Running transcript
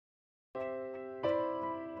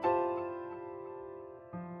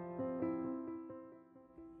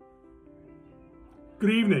Good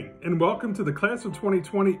evening, and welcome to the Class of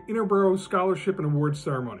 2020 Interboro Scholarship and Awards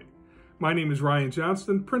Ceremony. My name is Ryan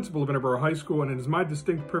Johnston, principal of Interboro High School, and it is my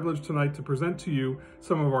distinct privilege tonight to present to you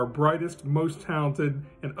some of our brightest, most talented,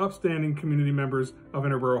 and upstanding community members of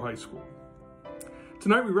Interboro High School.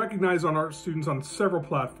 Tonight we recognize our students on several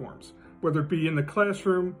platforms, whether it be in the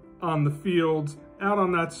classroom, on the fields, out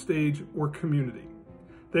on that stage, or community.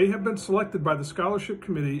 They have been selected by the scholarship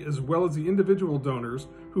committee as well as the individual donors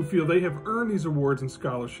who feel they have earned these awards and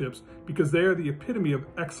scholarships because they are the epitome of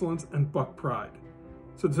excellence and Buck pride.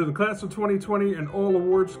 So to the Class of 2020 and all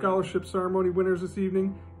award scholarship ceremony winners this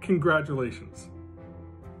evening, congratulations.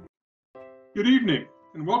 Good evening,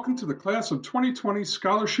 and welcome to the Class of 2020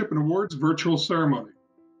 Scholarship and Awards virtual ceremony.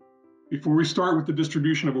 Before we start with the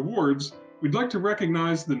distribution of awards, we'd like to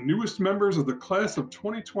recognize the newest members of the Class of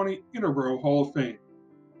 2020 Interboro Hall of Fame.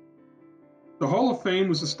 The Hall of Fame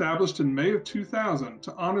was established in May of 2000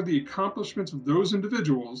 to honor the accomplishments of those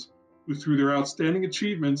individuals who, through their outstanding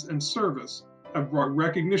achievements and service, have brought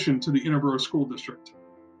recognition to the Interboro School District.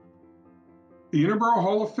 The Interboro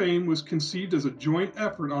Hall of Fame was conceived as a joint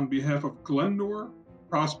effort on behalf of Glendora,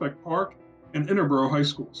 Prospect Park, and Interboro High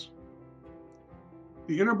Schools.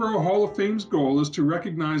 The Interboro Hall of Fame's goal is to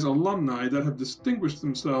recognize alumni that have distinguished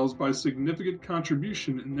themselves by significant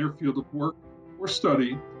contribution in their field of work or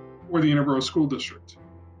study or the Interboro School District.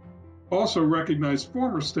 Also recognize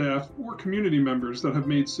former staff or community members that have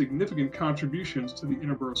made significant contributions to the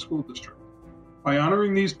Interboro School District. By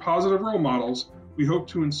honoring these positive role models, we hope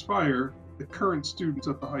to inspire the current students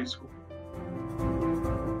at the high school.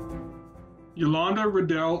 Yolanda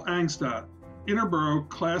Riddell Angstadt, Interboro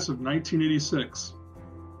Class of 1986.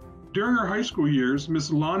 During her high school years, Miss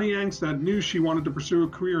Lonnie Angstadt knew she wanted to pursue a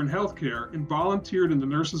career in healthcare and volunteered in the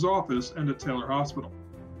nurse's office and at Taylor Hospital.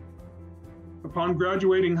 Upon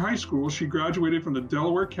graduating high school, she graduated from the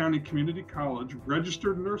Delaware County Community College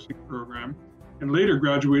Registered Nursing Program and later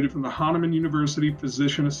graduated from the Hahnemann University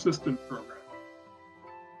Physician Assistant Program.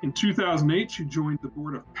 In 2008, she joined the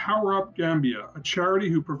board of Power Up Gambia, a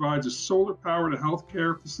charity who provides a solar power to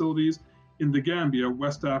healthcare facilities in the Gambia,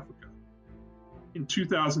 West Africa. In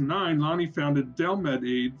 2009, Lonnie founded Delmed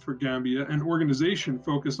Aid for Gambia, an organization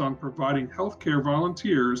focused on providing healthcare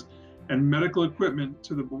volunteers and medical equipment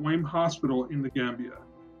to the Boehm Hospital in the Gambia.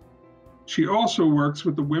 She also works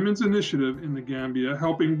with the Women's Initiative in the Gambia,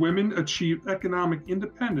 helping women achieve economic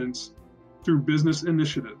independence through business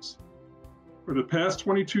initiatives. For the past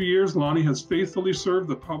 22 years, Lonnie has faithfully served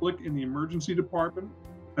the public in the emergency department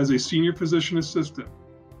as a senior physician assistant.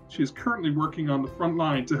 She is currently working on the front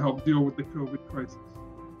line to help deal with the COVID crisis.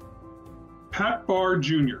 Pat Barr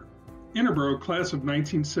Jr., Interboro Class of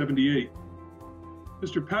 1978.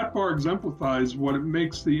 Mr. Pat Barr exemplifies what it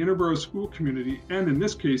makes the Interboro school community, and in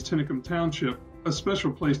this case, Tinicum Township, a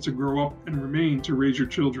special place to grow up and remain to raise your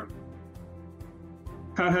children.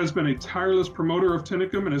 Pat has been a tireless promoter of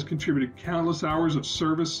Tinicum and has contributed countless hours of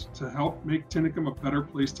service to help make Tinicum a better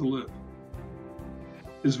place to live.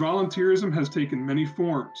 His volunteerism has taken many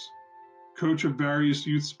forms: coach of various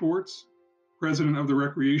youth sports, president of the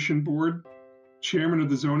Recreation Board, chairman of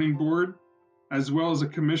the Zoning Board, as well as a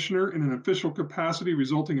commissioner in an official capacity,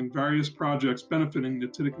 resulting in various projects benefiting the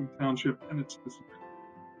Tinicum Township and its district.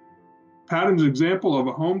 Pat is an example of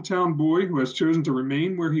a hometown boy who has chosen to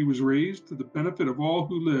remain where he was raised to the benefit of all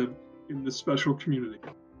who live in this special community.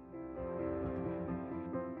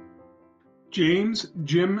 James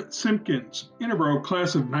Jim Simpkins, Interboro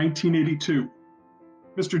Class of 1982.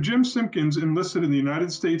 Mr. Jim Simpkins enlisted in the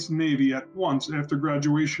United States Navy at once after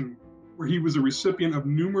graduation, where he was a recipient of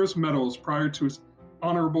numerous medals prior to his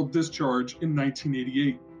honorable discharge in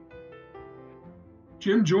 1988.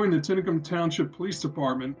 Jim joined the Tinicum Township Police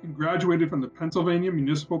Department and graduated from the Pennsylvania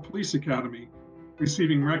Municipal Police Academy,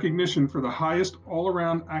 receiving recognition for the highest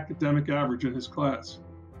all-around academic average in his class.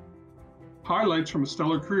 Highlights from a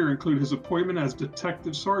stellar career include his appointment as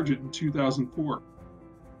Detective Sergeant in 2004,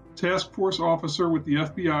 Task Force Officer with the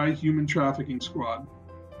FBI Human Trafficking Squad,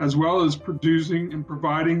 as well as producing and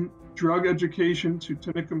providing drug education to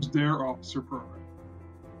Tinicum's DARE Officer Program.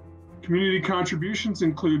 Community contributions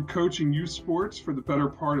include coaching youth sports for the better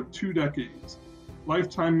part of 2 decades,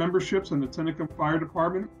 lifetime memberships in the Tinicum Fire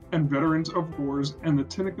Department and Veterans of Wars and the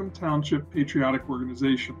Tinicum Township Patriotic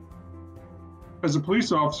Organization. As a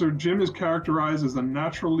police officer, Jim is characterized as a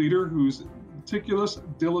natural leader who's meticulous,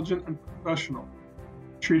 diligent, and professional,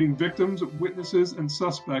 treating victims, witnesses, and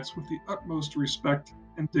suspects with the utmost respect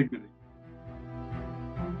and dignity.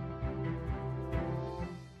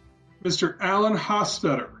 Mr. Alan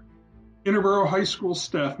Hostetter, Interboro High School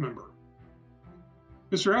staff member.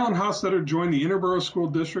 Mr. Alan Hostetter joined the Interboro School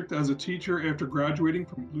District as a teacher after graduating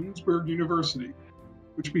from Bloomsburg University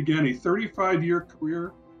which began a 35-year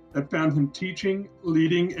career that found him teaching,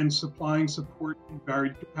 leading, and supplying support in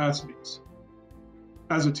varied capacities.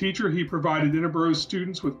 As a teacher, he provided Interboro's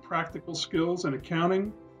students with practical skills in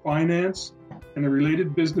accounting, finance, and the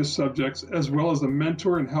related business subjects, as well as a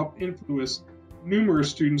mentor and helped influence numerous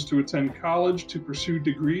students to attend college to pursue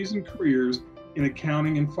degrees and careers in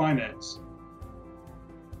accounting and finance.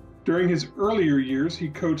 During his earlier years, he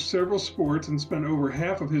coached several sports and spent over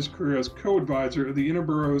half of his career as co-advisor of the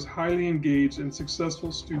Interboro's highly engaged and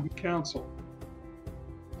successful student council.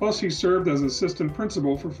 Plus, he served as assistant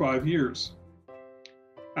principal for 5 years.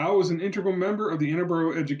 Al was an integral member of the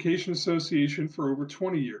Interboro Education Association for over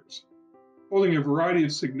 20 years, holding a variety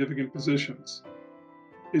of significant positions.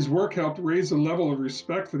 His work helped raise the level of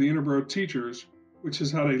respect for the Interboro teachers, which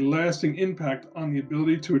has had a lasting impact on the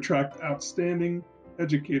ability to attract outstanding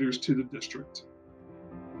educators to the district.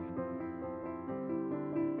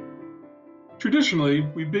 Traditionally,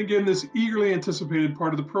 we begin this eagerly anticipated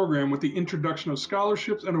part of the program with the introduction of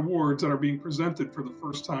scholarships and awards that are being presented for the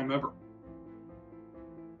first time ever.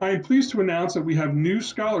 I am pleased to announce that we have new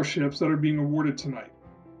scholarships that are being awarded tonight.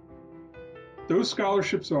 Those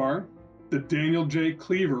scholarships are the Daniel J.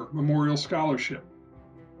 Cleaver Memorial Scholarship,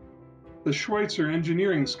 the Schweitzer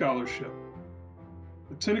Engineering Scholarship,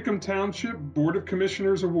 the Tinicum Township Board of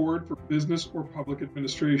Commissioners Award for Business or Public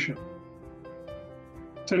Administration,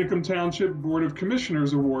 Tinicum Township Board of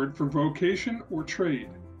Commissioners Award for Vocation or Trade,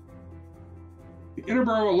 the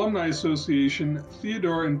Interboro Alumni Association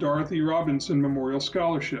Theodore and Dorothy Robinson Memorial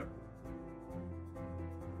Scholarship,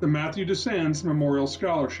 the Matthew DeSands Memorial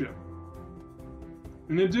Scholarship.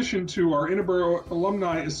 In addition to our Interboro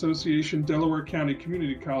Alumni Association Delaware County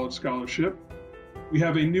Community College Scholarship, we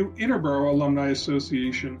have a new Interboro Alumni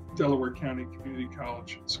Association Delaware County Community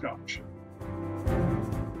College Scholarship.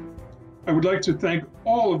 I would like to thank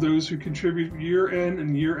all of those who contribute year in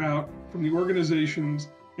and year out from the organizations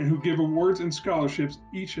and who give awards and scholarships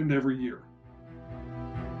each and every year.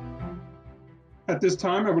 At this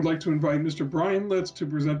time, I would like to invite Mr. Brian Litz to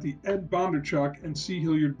present the Ed Bondarchuk and C.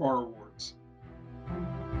 Hilliard Barr Awards.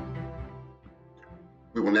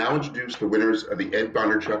 We will now introduce the winners of the Ed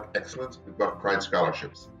Bondarchuk Excellence and Buck Pride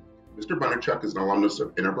Scholarships. Mr. Bondarchuk is an alumnus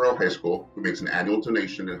of Interboro High School who makes an annual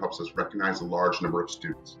donation and helps us recognize a large number of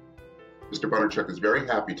students. Mr. Bondarchuk is very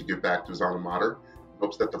happy to give back to his alma mater and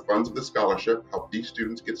hopes that the funds of the scholarship help these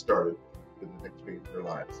students get started in the next phase of their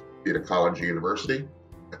lives, be it a college or university,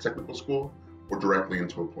 a technical school, or directly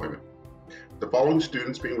into employment. The following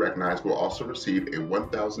students being recognized will also receive a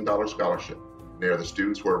 $1,000 scholarship. They are the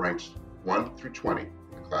students who are ranked 1 through 20 in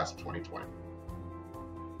the class of 2020.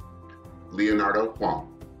 Leonardo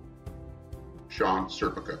Huang, Sean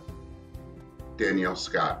Serpica, Danielle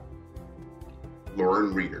Scott,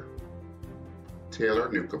 Lauren Reeder, Taylor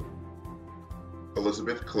Newcomb,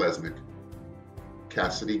 Elizabeth Kolesnik,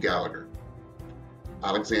 Cassidy Gallagher,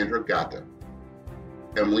 Alexandra Gata,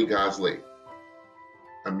 Emily Gosley,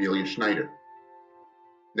 Amelia Schneider,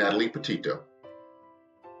 Natalie Petito,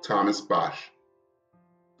 Thomas Bosch,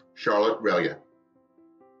 Charlotte Relia,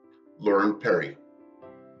 Lauren Perry,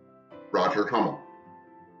 Roger Hummel,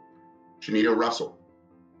 Janita Russell,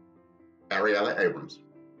 Ariella Abrams,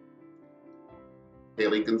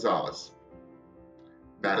 Haley Gonzalez,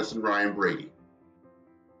 Madison Ryan Brady,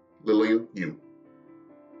 Lillian Yoon.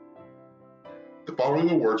 The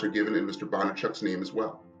following awards are given in Mr. Bondarchuk's name as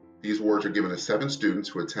well. These awards are given to 7 students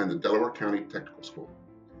who attend the Delaware County Technical School.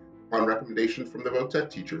 Upon recommendation from the VOTEC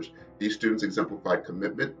teachers, these students exemplified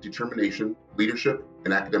commitment, determination, leadership,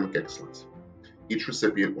 and academic excellence. Each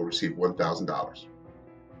recipient will receive $1,000.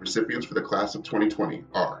 Recipients for the class of 2020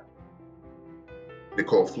 are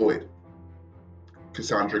Nicole Floyd,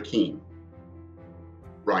 Cassandra Keene,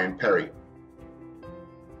 Ryan Perry,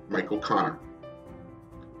 Michael Connor,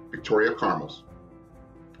 Victoria Carmels,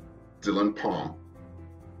 Dylan Palm,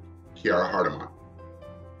 Kiara Hardeman.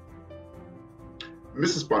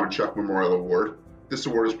 Mrs. Bondarchuk Memorial Award. This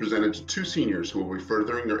award is presented to 2 seniors who will be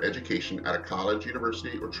furthering their education at a college,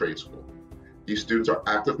 university, or trade school. These students are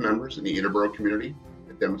active members in the Interboro community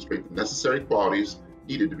and demonstrate the necessary qualities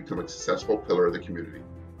needed to become a successful pillar of the community.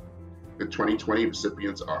 The 2020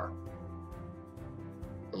 recipients are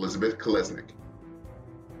Elizabeth Kolesnik,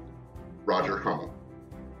 Roger Hummel.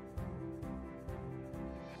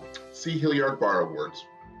 C. Hilliard Barr Awards.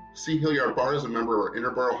 C. Hilliard Barr is a member of our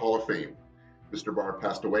Interboro Hall of Fame. Mr. Barr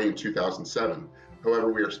passed away in 2007.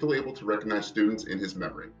 However, we are still able to recognize students in his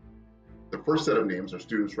memory. The first set of names are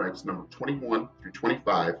students ranked number 21 through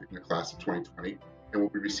 25 in the class of 2020 and will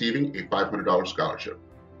be receiving a $500 scholarship.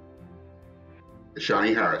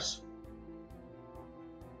 Ishani Harris,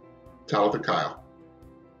 Talitha Kyle,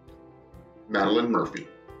 Madeline Murphy,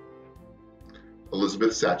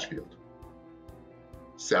 Elizabeth Satchfield,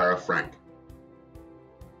 Sarah Frank.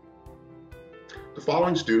 The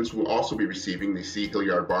following students will also be receiving the C.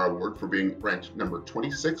 Hilliard Bar Award for being ranked number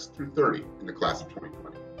 26 through 30 in the class of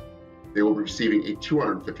 2020. They will be receiving a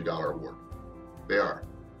 $250 award. They are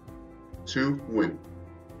Tu Nguyen,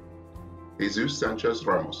 Jesus Sanchez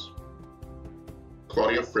Ramos,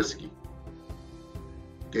 Claudia Frisky,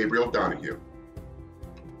 Gabriel Donahue,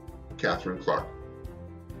 Catherine Clark.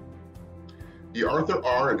 The Arthur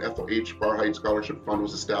R. and Ethel H. Barhyde Scholarship Fund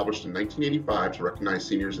was established in 1985 to recognize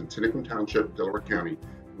seniors in Tinicum Township, Delaware County,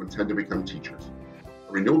 who intend to become teachers.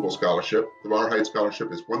 A renewable scholarship, the Barhyde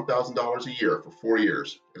Scholarship is $1,000 a year for 4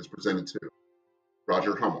 years and is presented to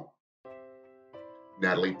Roger Hummel,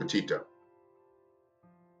 Natalie Petito.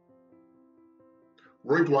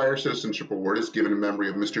 Roy Dwyer Citizenship Award is given in memory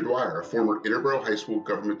of Mr. Dwyer, a former Interboro High School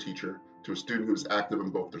government teacher, to a student who is active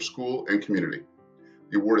in both their school and community.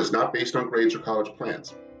 The award is not based on grades or college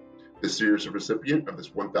plans. This year's recipient of this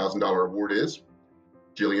 $1,000 award is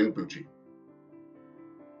Jillian Bucci.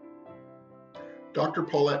 Dr.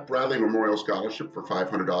 Paulette Bradley Memorial Scholarship for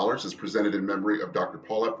 $500 is presented in memory of Dr.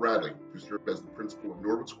 Paulette Bradley, who served as the principal of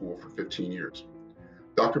Norwood School for 15 years.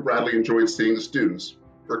 Dr. Bradley enjoyed seeing the students,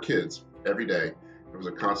 her kids, every day, and was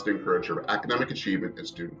a constant encourager of academic achievement and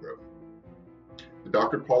student growth. The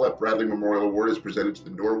Dr. Paulette Bradley Memorial Award is presented to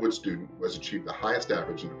the Norwood student who has achieved the highest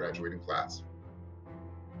average in the graduating class.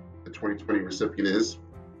 The 2020 recipient is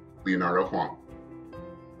Leonardo Huang.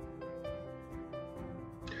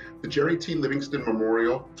 The Jerry T. Livingston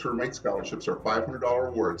Memorial Termite Scholarships are $500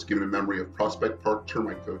 awards given in memory of Prospect Park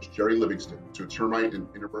Termite coach Jerry Livingston to a Termite and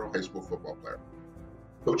Interboro High School football player.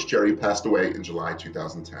 Coach Jerry passed away in July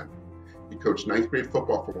 2010. He coached 9th grade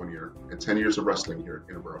football for 1 year and 10 years of wrestling here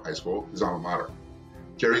at Interboro High School, his alma mater.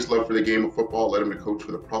 Jerry's love for the game of football led him to coach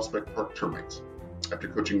for the Prospect Park Termites. After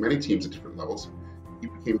coaching many teams at different levels, he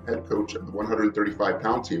became head coach of the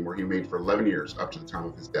 135-pound team where he made for 11 years up to the time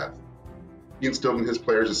of his death. He instilled in his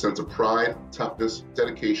players a sense of pride, toughness,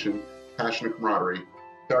 dedication, passion, and camaraderie,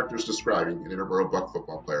 characters describing an Interboro Buck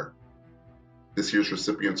football player. This year's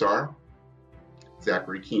recipients are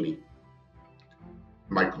Zachary Keeney,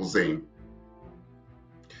 Michael Zane.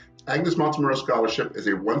 Agnes Montemuro Scholarship is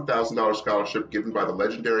a $1,000 scholarship given by the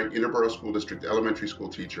legendary Interboro School District elementary school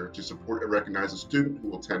teacher to support and recognize a student who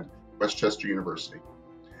will attend Westchester University.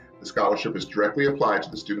 The scholarship is directly applied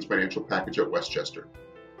to the student's financial package at Westchester.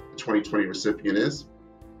 The 2020 recipient is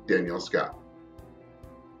Danielle Scott.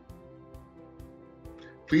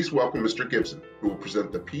 Please welcome Mr. Gibson, who will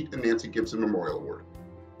present the Pete and Nancy Gibson Memorial Award.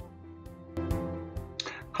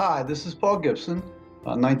 Hi, this is Paul Gibson,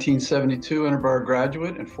 a 1972 Interboro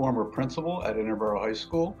graduate and former principal at Interboro High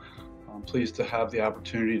School. I'm pleased to have the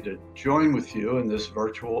opportunity to join with you in this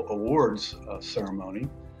virtual awards ceremony.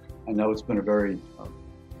 I know it's been a very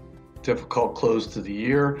difficult close to the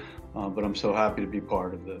year, but I'm so happy to be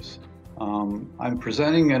part of this. I'm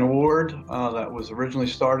presenting an award that was originally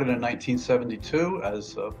started in 1972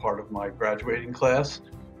 as part of my graduating class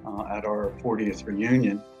at our 40th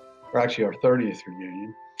reunion, or actually our 30th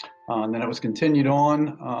reunion. And then it was continued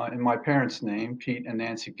on in my parents' name, Pete and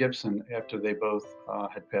Nancy Gibson, after they both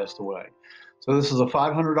had passed away. So this is a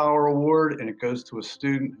 $500 award, and it goes to a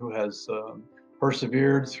student who has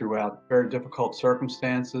persevered throughout very difficult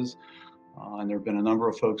circumstances. And there have been a number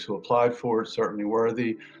of folks who applied for it, certainly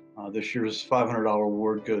worthy. This year's $500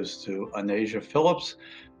 award goes to Anasia Phillips.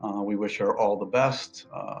 We wish her all the best.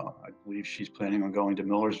 I believe she's planning on going to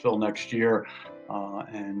Millersville next year,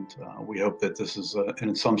 and we hope that this is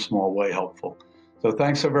in some small way helpful. So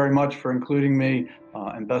thanks so very much for including me,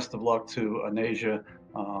 and best of luck to Anasia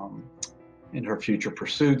in her future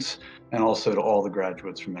pursuits, and also to all the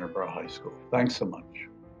graduates from Interboro High School. Thanks so much.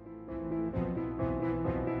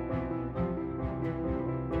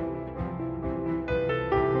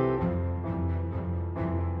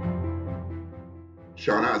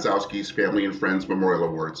 Shauna Azowski's Family and Friends Memorial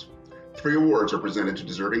Awards. 3 awards are presented to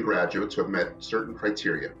deserving graduates who have met certain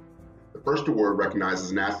criteria. The first award recognizes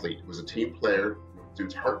an athlete who is a team player who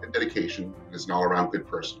exudes heart and dedication and is an all-around good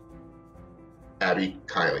person. Abby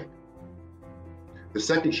Kiley. The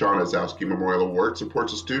second Shauna Azowski Memorial Award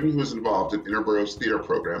supports a student who is involved in Interboro's theater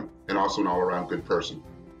program and also an all-around good person.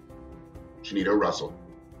 Janito Russell.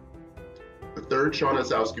 The third Shauna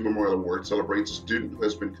Azowski Memorial Award celebrates a student who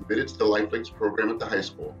has been committed to the LifeLinks program at the high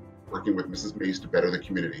school, working with Mrs. Mays to better the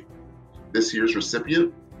community. This year's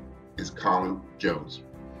recipient is Colin Jones.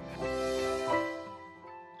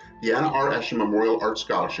 The Anna R. Esham Memorial Art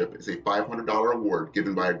Scholarship is a $500 award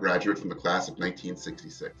given by a graduate from the class of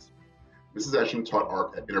 1966. Mrs. Esham taught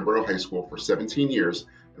art at Interboro High School for 17 years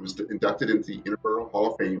and and was inducted into the Interboro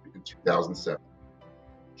Hall of Fame in 2007.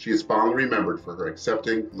 She is fondly remembered for her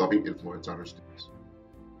accepting, loving influence on her students.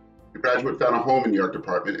 The graduate found a home in the art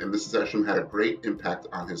department, and Mrs. Esham had a great impact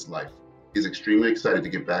on his life. He is extremely excited to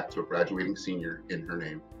give back to a graduating senior in her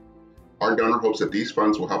name. Our donor hopes that these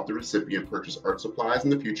funds will help the recipient purchase art supplies in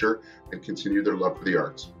the future and continue their love for the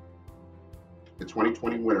arts. The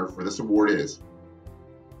 2020 winner for this award is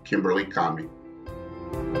Kimberly Conby.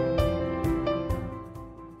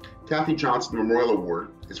 Kathy Johnson Memorial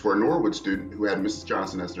Award is for a Norwood student who had Mrs.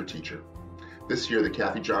 Johnson as their teacher. This year, the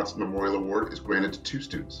Kathy Johnson Memorial Award is granted to 2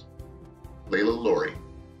 students. Layla Laurie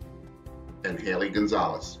and Haley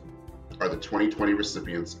Gonzalez are the 2020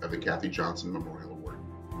 recipients of the Kathy Johnson Memorial Award.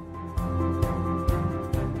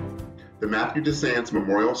 The Matthew DeSands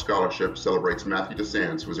Memorial Scholarship celebrates Matthew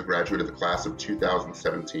DeSands, who was a graduate of the class of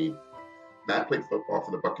 2017. Matt played football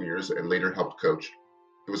for the Buccaneers and later helped coach.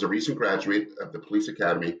 He was a recent graduate of the Police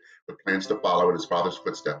Academy with plans to follow in his father's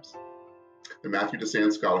footsteps. The Matthew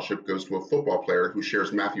DeSands Scholarship goes to a football player who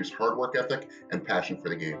shares Matthew's hard work ethic and passion for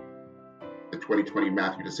the game. The 2020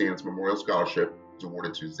 Matthew DeSands Memorial Scholarship is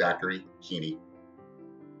awarded to Zachary Keeney.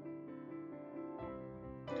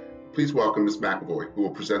 Please welcome Ms. McAvoy, who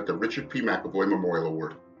will present the Richard P. McAvoy Memorial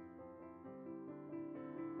Award.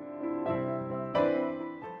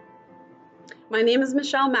 My name is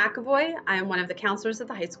Michelle McAvoy. I am one of the counselors at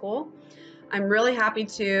the high school. I'm really happy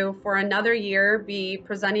to, for another year, be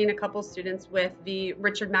presenting a couple students with the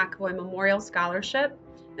Richard McAvoy Memorial Scholarship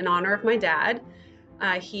in honor of my dad.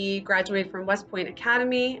 He graduated from West Point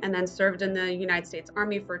Academy and then served in the United States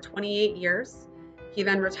Army for 28 years. He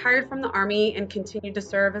then retired from the Army and continued to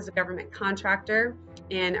serve as a government contractor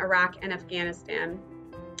in Iraq and Afghanistan.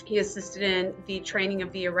 He assisted in the training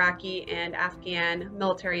of the Iraqi and Afghan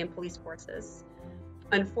military and police forces.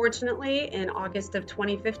 Unfortunately, in August of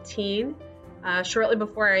 2015, shortly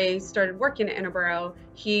before I started working at Interboro,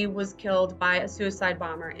 he was killed by a suicide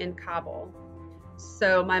bomber in Kabul.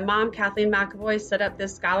 So my mom, Kathleen McAvoy, set up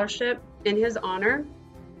this scholarship in his honor.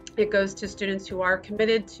 It goes to students who are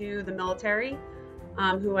committed to the military,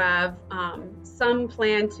 who have some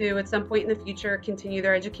plan to, at some point in the future, continue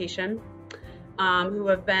their education, who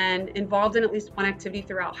have been involved in at least one activity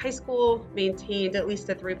throughout high school, maintained at least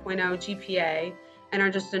a 3.0 GPA, and are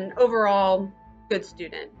just an overall good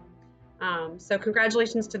student. So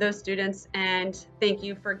congratulations to those students, and thank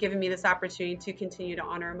you for giving me this opportunity to continue to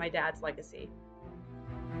honor my dad's legacy.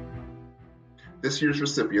 This year's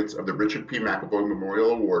recipients of the Richard P. McAvoy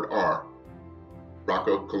Memorial Award are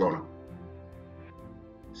Rocco Colonna,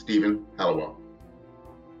 Stephen Hallowell.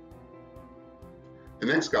 The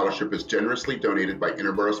next scholarship is generously donated by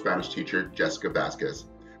Interboro Spanish teacher Jessica Vasquez.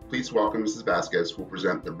 Please welcome Mrs. Vasquez, who will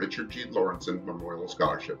present the Richard G. Lawrenson Memorial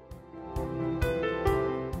Scholarship.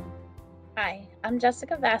 Hi, I'm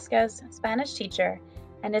Jessica Vasquez, Spanish teacher,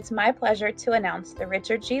 and it's my pleasure to announce the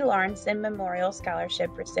Richard G. Lawrenson Memorial Scholarship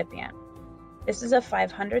recipient. This is a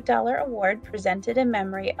 $500 award presented in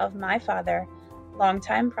memory of my father,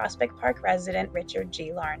 longtime Prospect Park resident Richard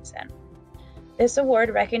G. Lawrenson. This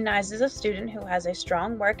award recognizes a student who has a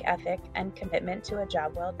strong work ethic and commitment to a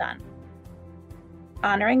job well done.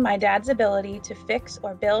 Honoring my dad's ability to fix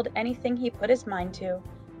or build anything he put his mind to,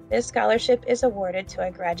 this scholarship is awarded to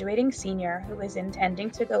a graduating senior who is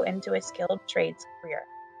intending to go into a skilled trades career.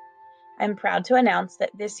 I'm proud to announce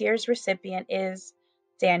that this year's recipient is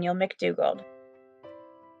Daniel McDougald.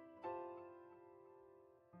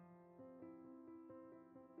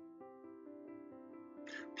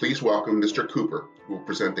 Please welcome Mr. Cooper, who will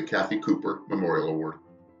present the Kathy Cooper Memorial Award.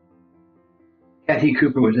 Kathy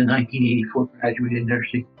Cooper was a 1984 graduate in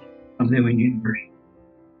nursing from Lehman University.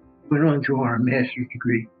 Went on to earn a master's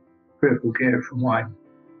degree in critical care from Wyden.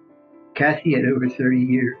 Kathy had over 30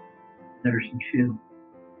 years in the nursing field.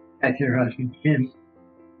 Kathy and her husband Kim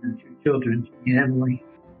and 2 children, Jane and Emily,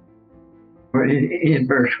 were in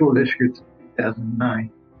Edinburgh School District in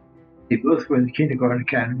 2009. They both were in the kindergarten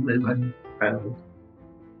academy led by Mr. Bradley.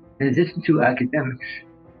 In addition to academics,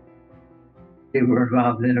 they were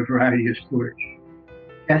involved in a variety of sports.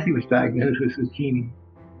 Kathy was diagnosed with leukemia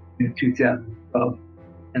in 2012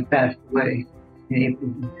 and passed away in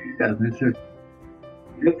April of 2013.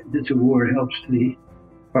 We hope that this award helps the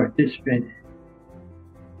participant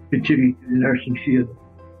contribute to the nursing field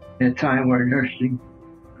in a time where nursing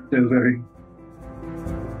is so very.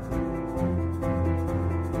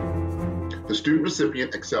 The student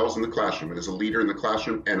recipient excels in the classroom and is a leader in the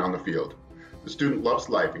classroom and on the field. The student loves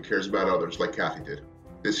life and cares about others like Kathy did.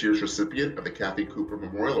 This year's recipient of the Kathy Cooper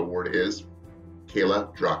Memorial Award is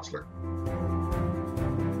Kayla Droxler.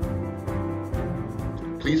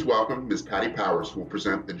 Please welcome Ms. Patty Powers, who will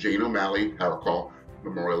present the Jane O'Malley Haricall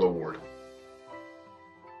Memorial Award.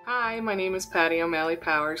 Hi, my name is Patty O'Malley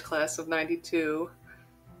Powers, class of 92,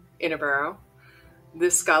 Interboro.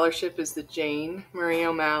 This scholarship is the Jane Marie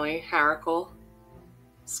O'Malley Harricle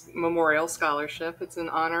Memorial Scholarship. It's in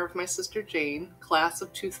honor of my sister Jane, class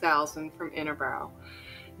of 2000 from Interboro.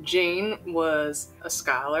 Jane was a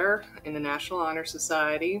scholar in the National Honor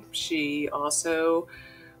Society. She also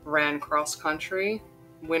ran cross country,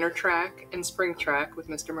 winter track, and spring track with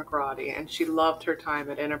Mr. McGrawdy, and she loved her time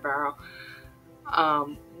at Interboro.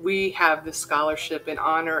 We have this scholarship in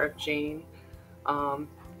honor of Jane.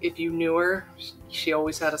 If you knew her, she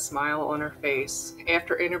always had a smile on her face.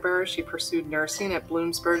 After Interboro, she pursued nursing at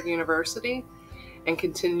Bloomsburg University and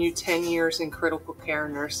continued 10 years in critical care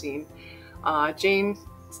nursing. Jane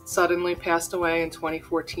suddenly passed away in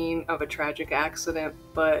 2014 of a tragic accident,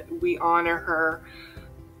 but we honor her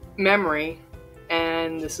memory,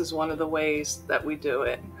 and this is one of the ways that we do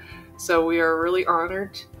it. So we are really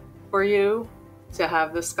honored for you to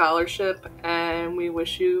have this scholarship, and we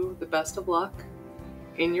wish you the best of luck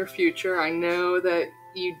in your future. I know that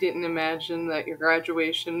you didn't imagine that your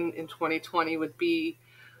graduation in 2020 would be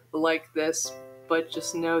like this, but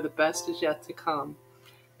just know the best is yet to come.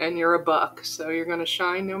 And you're a buck, so you're going to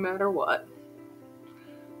shine no matter what.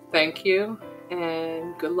 Thank you,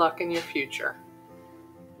 and good luck in your future.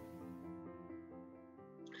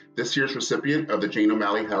 This year's recipient of the Jane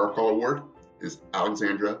O'Malley Harricle Award is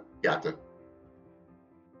Alexandra Gatta.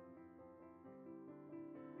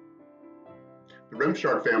 The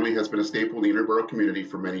Remshard family has been a staple in the Interboro community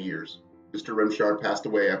for many years. Mr. Remshard passed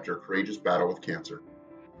away after a courageous battle with cancer.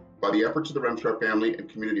 By the efforts of the Remshard family and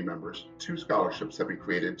community members, 2 scholarships have been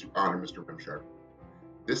created to honor Mr. Remshard.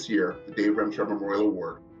 This year, the Dave Remshard Memorial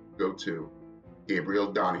Award will go to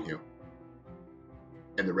Gabriel Donahue,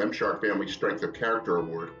 and the Remshard Family Strength of Character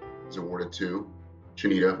Award is awarded to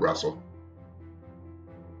Janita Russell.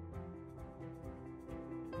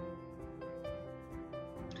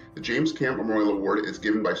 The James Camp Memorial Award is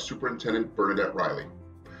given by Superintendent Bernadette Riley.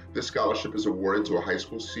 This scholarship is awarded to a high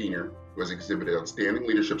school senior who has exhibited outstanding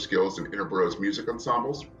leadership skills in Interboro's music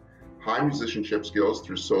ensembles, high musicianship skills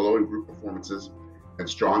through solo and group performances, and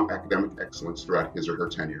strong academic excellence throughout his or her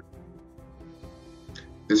tenure.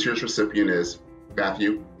 This year's recipient is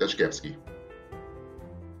Matthew Dashkevsky.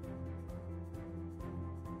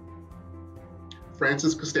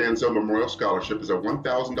 Francis Costanzo Memorial Scholarship is a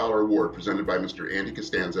 $1,000 award presented by Mr. Andy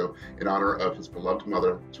Costanzo in honor of his beloved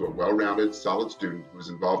mother to a well-rounded, solid student who is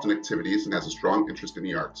involved in activities and has a strong interest in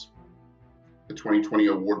the arts. The 2020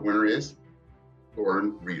 award winner is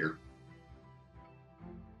Lauren Reeder.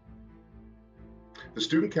 The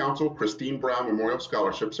Student Council Christine Brown Memorial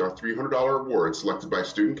Scholarships are $300 awards selected by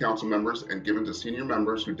student council members and given to senior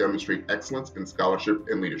members who demonstrate excellence in scholarship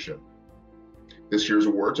and leadership. This year's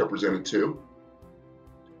awards are presented to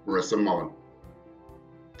Marissa Mullen,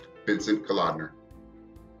 Vincent Kalodner,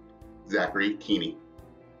 Zachary Keeney.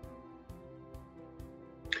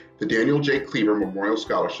 The Daniel J. Cleaver Memorial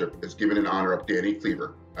Scholarship is given in honor of Danny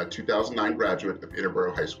Cleaver, a 2009 graduate of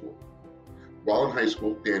Interboro High School. While in high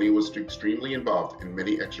school, Danny was extremely involved in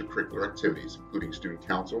many extracurricular activities, including student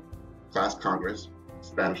council, class congress,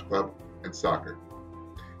 Spanish club, and soccer.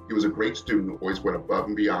 He was a great student who always went above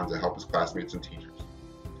and beyond to help his classmates and teachers.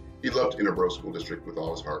 He loved Interboro School District with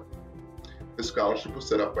all his heart. This scholarship was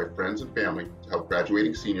set up by friends and family to help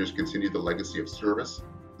graduating seniors continue the legacy of service,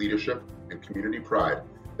 leadership, and community pride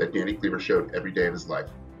that Danny Cleaver showed every day of his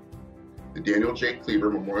life. The Daniel J.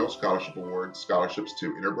 Cleaver Memorial Scholarship awards scholarships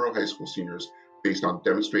to Interboro High School seniors based on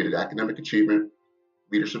demonstrated academic achievement,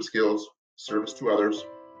 leadership skills, service to others,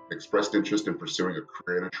 and expressed interest in pursuing a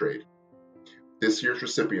career in a trade. This year's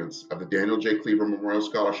recipients of the Daniel J. Cleaver Memorial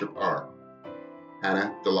Scholarship are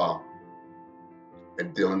Hannah Dalal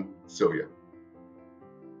and Dylan Sylvia.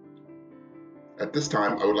 At this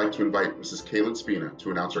time, I would like to invite Mrs. Kaylin Spina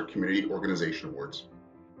to announce our Community Organization Awards.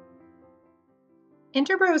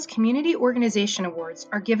 Interboro's Community Organization Awards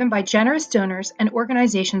are given by generous donors and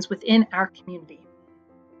organizations within our community.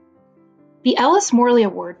 The Ellis Morley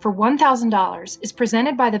Award for $1,000 is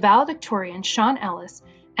presented by the valedictorian Sean Ellis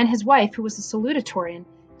and his wife, who was a salutatorian,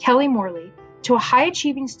 Kelly Morley, to a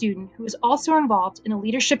high-achieving student who is also involved in a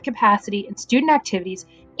leadership capacity in student activities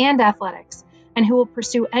and athletics, and who will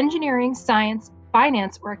pursue engineering, science,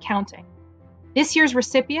 finance, or accounting. This year's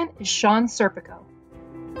recipient is Sean Serpico.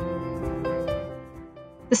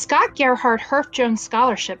 The Scott Gerhard Herf Jones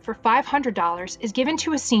Scholarship for $500 is given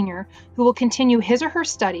to a senior who will continue his or her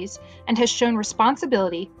studies and has shown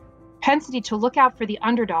responsibility, propensity to look out for the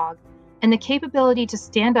underdog, and the capability to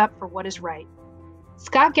stand up for what is right.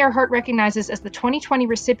 Scott Gerhart recognizes as the 2020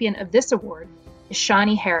 recipient of this award is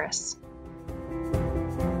Shawnee Harris.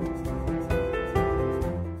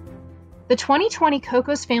 The 2020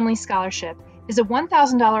 Cocos Family Scholarship is a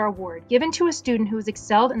 $1,000 award given to a student who has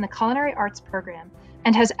excelled in the culinary arts program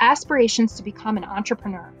and has aspirations to become an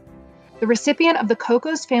entrepreneur. The recipient of the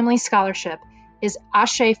Cocos Family Scholarship is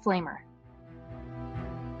Ashe Flamer.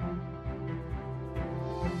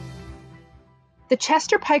 The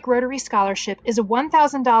Chester Pike Rotary Scholarship is a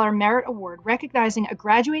 $1,000 merit award recognizing a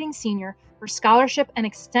graduating senior for scholarship and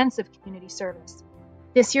extensive community service.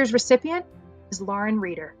 This year's recipient is Lauren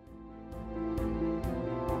Reeder.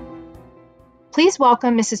 Please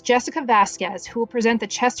welcome Mrs. Jessica Vasquez, who will present the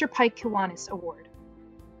Chester Pike Kiwanis Award.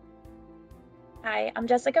 Hi, I'm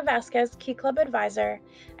Jessica Vasquez, Key Club Advisor,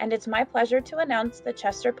 and it's my pleasure to announce the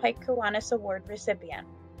Chester Pike Kiwanis Award recipient.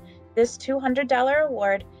 This $200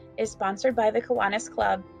 award is sponsored by the Kiwanis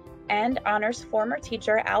Club and honors former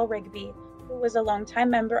teacher Al Rigby, who was a longtime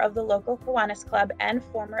member of the local Kiwanis Club and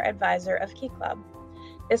former advisor of Key Club.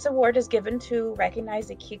 This award is given to recognize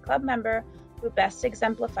a Key Club member who best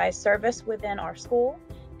exemplifies service within our school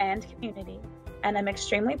and community, and I'm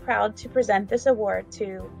extremely proud to present this award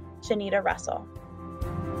to Shanita Russell.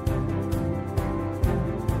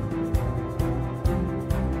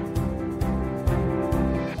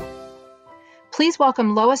 Please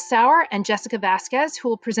welcome Lois Sauer and Jessica Vasquez, who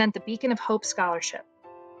will present the Beacon of Hope Scholarship.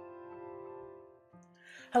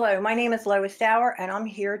 Hello, my name is Lois Sauer, and I'm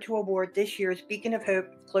here to award this year's Beacon of Hope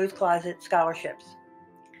Closed Closet Scholarships.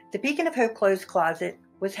 The Beacon of Hope Closed Closet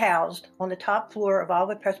was housed on the top floor of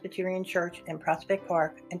Olivet Presbyterian Church in Prospect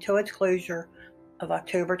Park until its closure of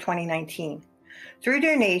October 2019. Through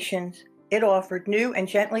donations, it offered new and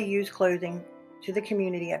gently used clothing to the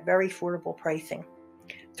community at very affordable pricing.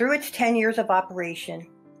 Through its 10 years of operation,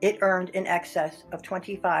 it earned in excess of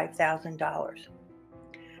 $25,000.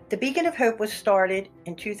 The Beacon of Hope was started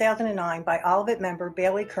in 2009 by Olivet member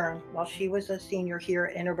Bailey Kern while she was a senior here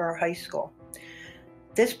at Interboro High School.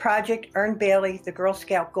 This project earned Bailey the Girl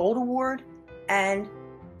Scout Gold Award and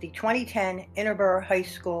the 2010 Interboro High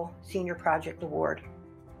School Senior Project Award.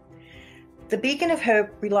 The Beacon of Hope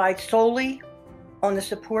relied solely on the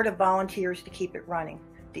support of volunteers to keep it running.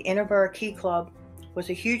 The Interboro Key Club was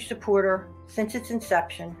a huge supporter since its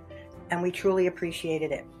inception, and we truly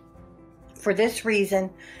appreciated it. For this reason,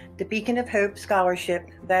 the Beacon of Hope Scholarship,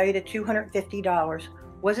 valued at $250,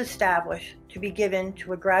 was established to be given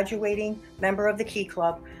to a graduating member of the Key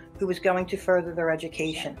Club who was going to further their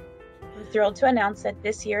education. I'm thrilled to announce that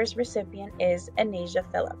this year's recipient is Anasia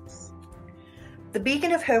Phillips. The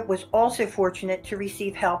Beacon of Hope was also fortunate to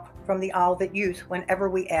receive help from the Olivet youth whenever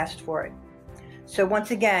we asked for it. So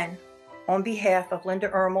once again, on behalf of Linda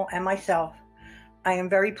Ermel and myself, I am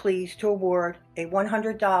very pleased to award a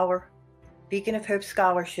 $100 Beacon of Hope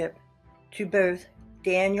Scholarship to both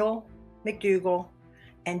Daniel McDougall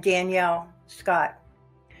and Danielle Scott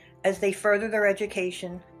as they further their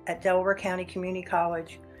education at Delaware County Community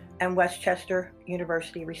College and Westchester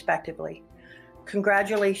University, respectively.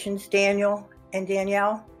 Congratulations, Daniel and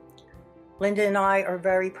Danielle. Linda and I are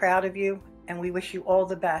very proud of you, and we wish you all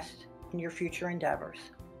the best in your future endeavors.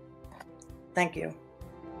 Thank you.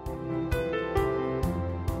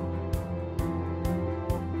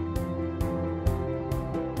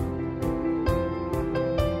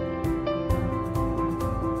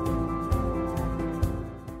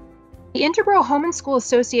 The Interboro Home and School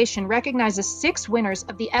Association recognizes 6 winners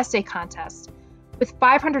of the essay contest with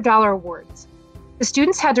 $500 awards. The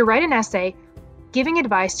students had to write an essay giving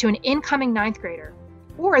advice to an incoming 9th grader,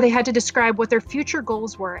 or they had to describe what their future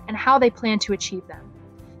goals were and how they plan to achieve them.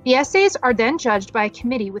 The essays are then judged by a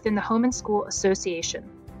committee within the Home and School Association.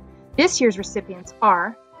 This year's recipients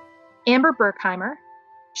are Amber Berkheimer,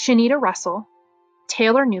 Shanita Russell,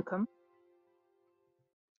 Taylor Newcomb,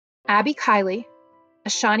 Abby Kiley,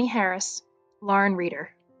 Ashani Harris, Lauren Reeder.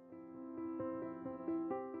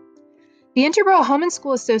 The Interboro Home and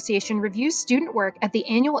School Association reviews student work at the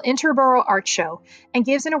annual Interboro Art Show and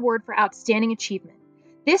gives an award for outstanding achievement.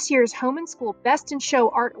 This year's Home and School Best in Show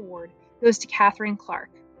Art Award goes to Catherine Clark.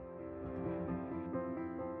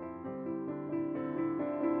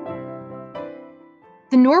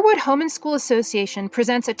 The Norwood Home and School Association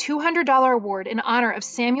presents a $200 award in honor of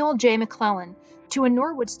Samuel J. McClellan to a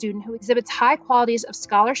Norwood student who exhibits high qualities of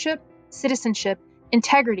scholarship, citizenship,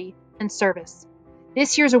 integrity, and service.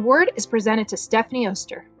 This year's award is presented to Stephanie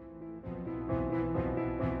Oster.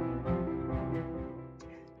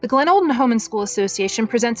 The Glen Olden Home and School Association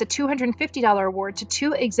presents a $250 award to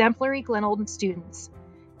 2 exemplary Glen Olden students.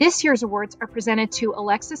 This year's awards are presented to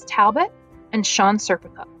Alexis Talbot and Sean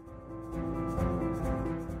Serpico.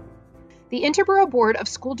 The Interboro Board of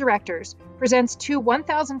School Directors presents 2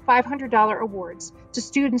 $1,500 awards to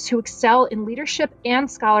students who excel in leadership and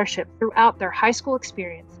scholarship throughout their high school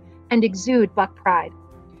experience and exude Buck pride.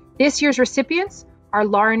 This year's recipients are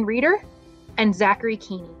Lauren Reeder and Zachary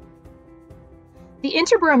Keeney. The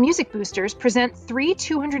Interboro Music Boosters present 3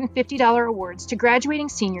 $250 awards to graduating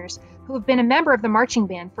seniors who have been a member of the marching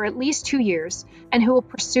band for at least 2 years and who will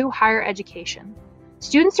pursue higher education.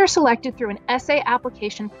 Students are selected through an essay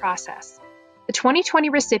application process. The 2020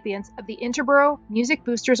 recipients of the Interboro Music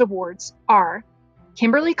Boosters Awards are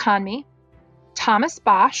Kimberly Conmey, Thomas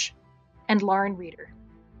Bosch, and Lauren Reeder.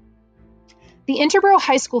 The Interboro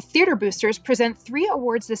High School Theater Boosters present 3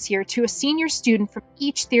 awards this year to a senior student from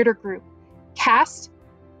each theater group, cast,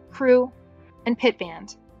 crew, and pit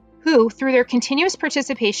band, who, through their continuous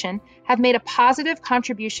participation, have made a positive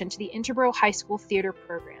contribution to the Interboro High School Theater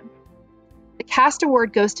program. The Cast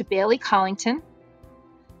Award goes to Bailey Collington,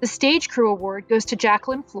 the Stage Crew Award goes to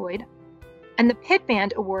Jacqueline Floyd, and the Pit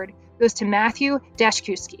Band Award goes to Matthew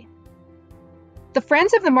Dashkuski. The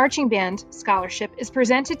Friends of the Marching Band Scholarship is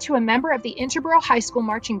presented to a member of the Interboro High School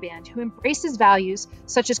Marching Band who embraces values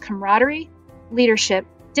such as camaraderie, leadership,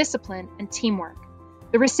 discipline, and teamwork.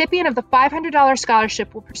 The recipient of the $500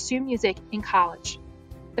 scholarship will pursue music in college.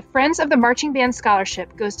 The Friends of the Marching Band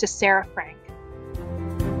Scholarship goes to Sarah Frank.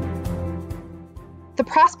 The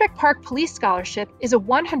Prospect Park Police Scholarship is a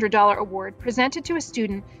 $100 award presented to a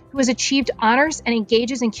student who has achieved honors and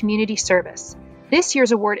engages in community service. This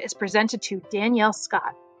year's award is presented to Danielle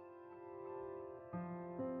Scott.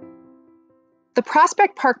 The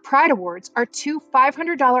Prospect Park Pride Awards are 2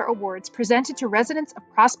 $500 awards presented to residents of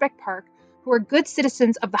Prospect Park who are good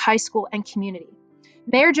citizens of the high school and community.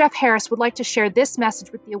 Mayor Jeff Harris would like to share this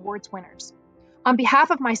message with the awards winners. On behalf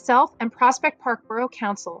of myself and Prospect Park Borough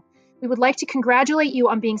Council, we would like to congratulate you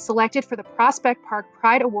on being selected for the Prospect Park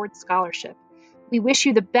Pride Award Scholarship. We wish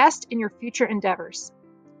you the best in your future endeavors.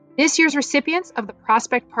 This year's recipients of the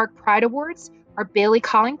Prospect Park Pride Awards are Bailey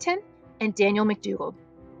Collington and Daniel McDougald.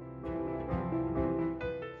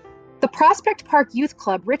 The Prospect Park Youth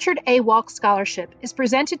Club Richard A. Walk Scholarship is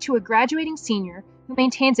presented to a graduating senior who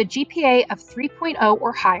maintains a GPA of 3.0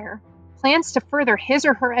 or higher, plans to further his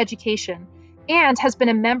or her education, and has been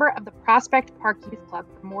a member of the Prospect Park Youth Club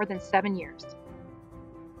for more than 7 years.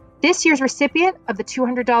 This year's recipient of the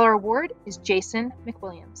 $200 award is Jason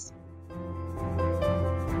McWilliams.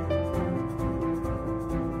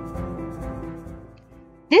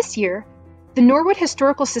 This year, the Norwood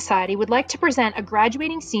Historical Society would like to present a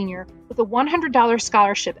graduating senior with a $100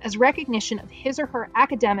 scholarship as recognition of his or her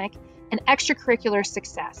academic and extracurricular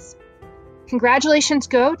success. Congratulations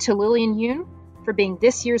go to Lillian Yoon for being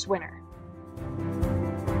this year's winner.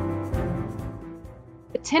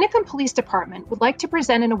 The Tinicum Police Department would like to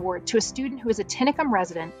present an award to a student who is a Tinicum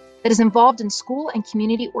resident that is involved in school and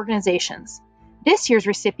community organizations. This year's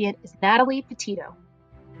recipient is Natalie Petito.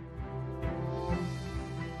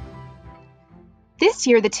 This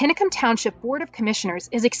year, the Tinicum Township Board of Commissioners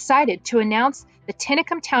is excited to announce the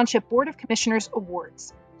Tinicum Township Board of Commissioners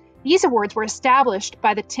Awards. These awards were established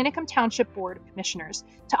by the Tinicum Township Board of Commissioners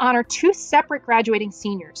to honor 2 separate graduating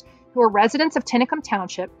seniors who are residents of Tinicum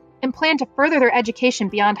Township and plan to further their education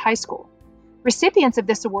beyond high school. Recipients of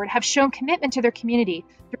this award have shown commitment to their community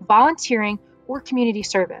through volunteering or community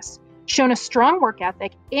service, shown a strong work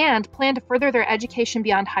ethic, and plan to further their education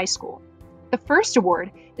beyond high school. The first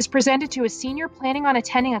award is presented to a senior planning on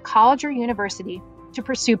attending a college or university to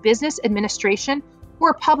pursue business administration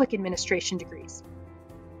or public administration degrees.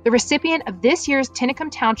 The recipient of this year's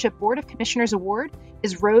Tinicum Township Board of Commissioners Award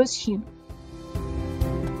is Rose Hume.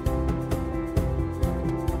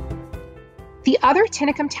 The other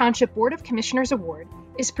Tinicum Township Board of Commissioners Award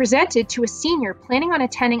is presented to a senior planning on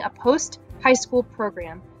attending a post-high school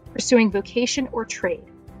program pursuing vocation or trade.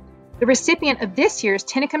 The recipient of this year's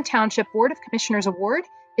Tinicum Township Board of Commissioners Award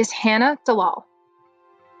is Hannah Dalal.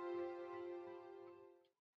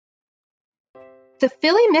 The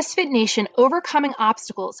Philly Misfit Nation Overcoming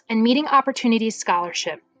Obstacles and Meeting Opportunities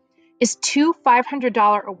Scholarship is 2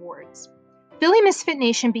 $500 awards. Philly Misfit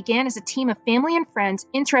Nation began as a team of family and friends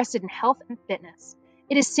interested in health and fitness.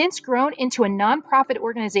 It has since grown into a nonprofit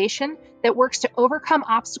organization that works to overcome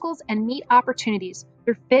obstacles and meet opportunities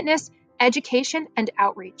through fitness, education, and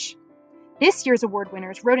outreach. This year's award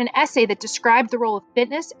winners wrote an essay that described the role of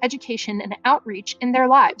fitness, education, and outreach in their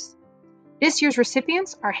lives. This year's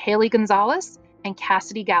recipients are Haley Gonzalez and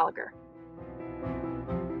Cassidy Gallagher.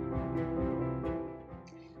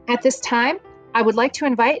 At this time, I would like to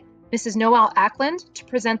invite Mrs. Noelle Ackland to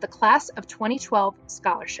present the Class of 2012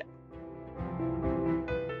 Scholarship.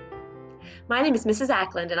 My name is Mrs.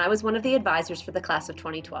 Ackland, and I was one of the advisors for the Class of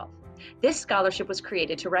 2012. This scholarship was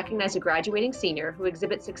created to recognize a graduating senior who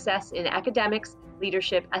exhibits success in academics,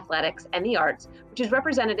 leadership, athletics, and the arts, which is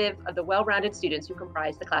representative of the well-rounded students who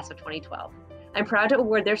comprise the class of 2012. I'm proud to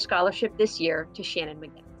award their scholarship this year to Shannon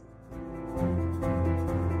McGinnis.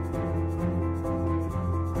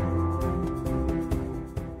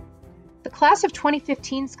 The Class of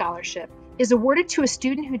 2015 scholarship is awarded to a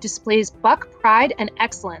student who displays Buck pride and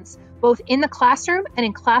excellence both in the classroom and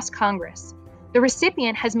in class congress. The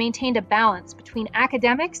recipient has maintained a balance between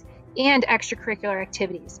academics and extracurricular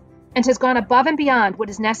activities and has gone above and beyond what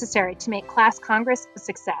is necessary to make class congress a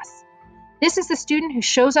success. This is the student who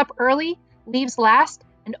shows up early, leaves last,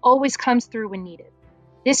 and always comes through when needed.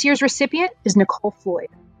 This year's recipient is Nicole Floyd.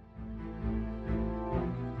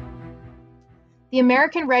 The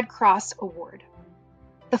American Red Cross Award.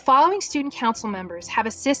 The following student council members have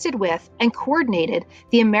assisted with and coordinated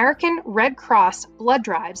the American Red Cross blood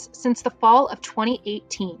drives since the fall of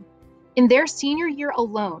 2018. In their senior year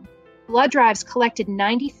alone, blood drives collected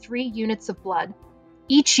 93 units of blood.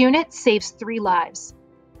 Each unit saves 3 lives.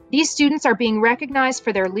 These students are being recognized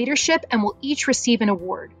for their leadership and will each receive an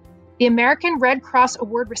award. The American Red Cross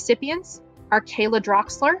Award recipients are Kayla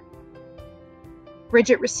Droxler,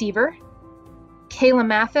 Bridget Receiver, Kayla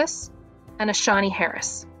Mathis, and Ashani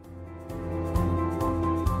Harris.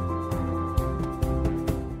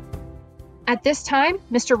 At this time,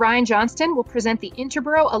 Mr. Ryan Johnston will present the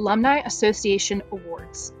Interboro Alumni Association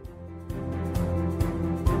Awards.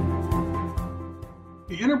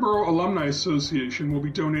 The Interboro Alumni Association will be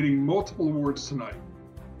donating multiple awards tonight.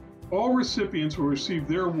 All recipients will receive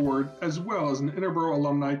their award as well as an Interboro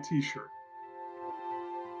Alumni t-shirt.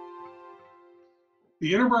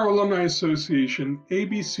 The Interboro Alumni Association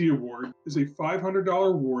ABC Award is a $500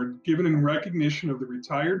 award given in recognition of the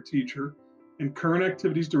retired teacher and current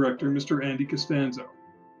activities director, Mr. Andy Costanzo.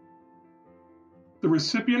 The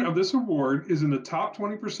recipient of this award is in the top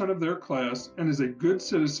 20% of their class and is a good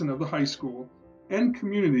citizen of the high school and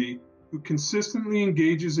community who consistently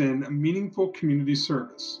engages in meaningful community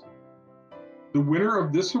service. The winner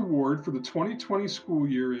of this award for the 2020 school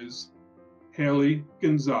year is Haley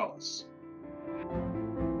Gonzalez.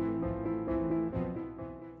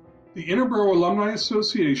 The Interboro Alumni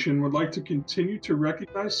Association would like to continue to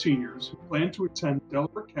recognize seniors who plan to attend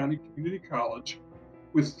Delaware County Community College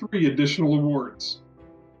with 3 additional awards.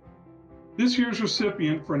 This year's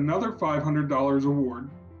recipient for another $500 award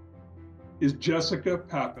is Jessica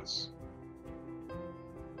Pappas.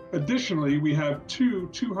 Additionally, we have 2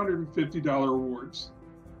 $250 awards,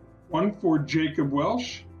 one for Jacob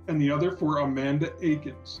Welsh and the other for Amanda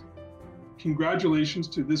Akins. Congratulations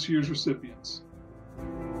to this year's recipients.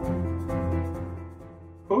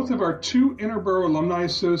 Both of our 2 Interboro Alumni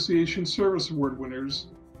Association Service Award winners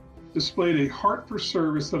displayed a heart for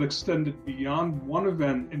service that extended beyond one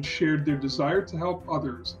event and shared their desire to help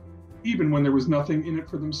others, even when there was nothing in it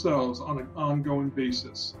for themselves on an ongoing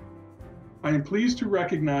basis. I am pleased to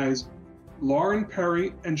recognize Lauren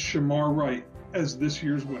Perry and Shamar Wright as this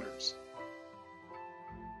year's winners.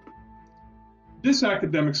 This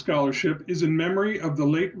academic scholarship is in memory of the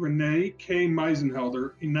late Renee K.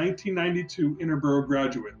 Meisenhelder, a 1992 Interboro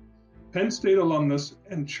graduate, Penn State alumnus,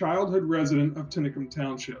 and childhood resident of Tinicum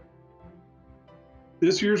Township.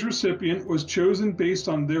 This year's recipient was chosen based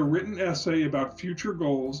on their written essay about future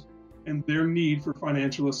goals and their need for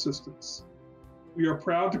financial assistance. We are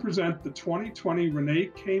proud to present the 2020 Renee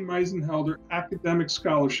K. Meisenhelder Academic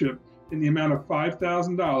Scholarship in the amount of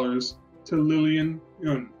 $5,000 to Lillian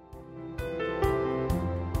Yun.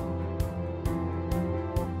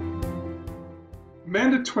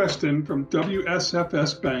 Amanda Tweston from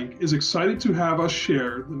WSFS Bank is excited to have us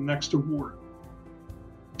share the next award.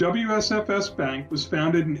 WSFS Bank was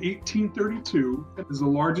founded in 1832 and is the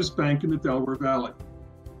largest bank in the Delaware Valley.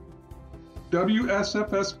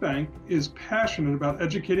 WSFS Bank is passionate about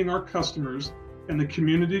educating our customers and the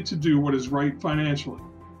community to do what is right financially.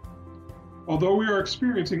 Although we are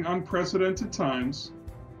experiencing unprecedented times,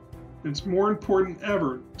 it's more important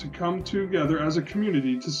ever to come together as a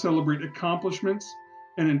community to celebrate accomplishments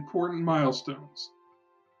and important milestones.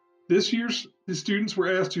 This year, the students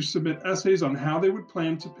were asked to submit essays on how they would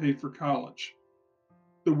plan to pay for college.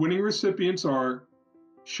 The winning recipients are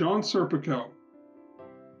Sean Serpico,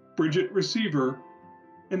 Bridget Receiver,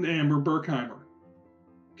 and Amber Berkheimer.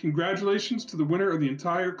 Congratulations to the winner of the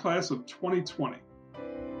entire class of 2020.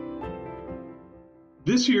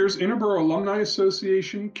 This year's Interboro Alumni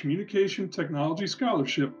Association Communication Technology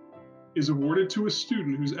Scholarship is awarded to a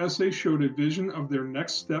student whose essay showed a vision of their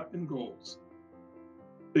next step and goals.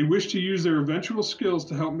 They wish to use their eventual skills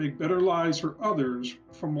to help make better lives for others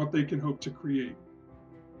from what they can hope to create.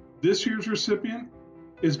 This year's recipient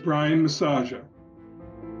is Brian Masaja.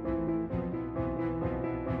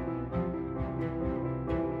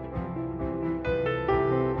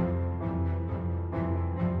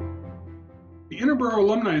 The Interboro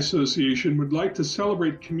Alumni Association would like to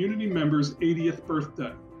celebrate community member's 80th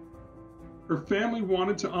birthday. Her family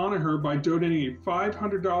wanted to honor her by donating a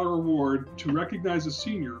 $500 award to recognize a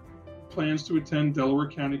senior who plans to attend Delaware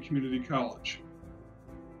County Community College.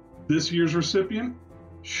 This year's recipient,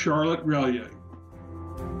 Charlotte Relier.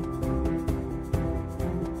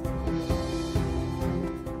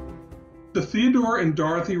 The Theodore and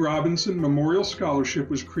Dorothy Robinson Memorial Scholarship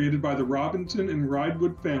was created by the Robinson and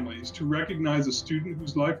Ridewood families to recognize a student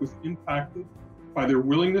whose life was impacted by their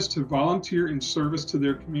willingness to volunteer in service to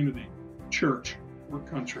their community, church, or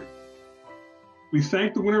country. We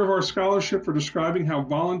thank the winner of our scholarship for describing how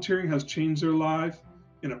volunteering has changed their life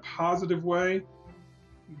in a positive way,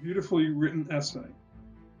 a beautifully written essay.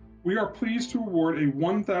 We are pleased to award a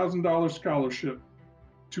 $1,000 scholarship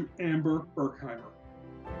to Amber Berkheimer.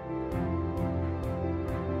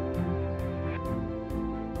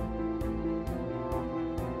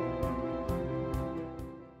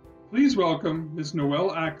 Please welcome Ms.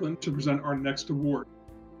 Noelle Ackland to present our next award,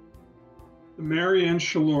 the Mary Ann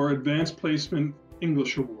Shalor Advanced Placement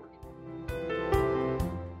English Award.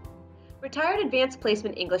 Retired Advanced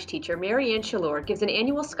Placement English teacher Mary Ann Shalor gives an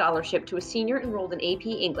annual scholarship to a senior enrolled in AP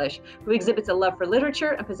English who exhibits a love for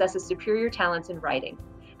literature and possesses superior talents in writing.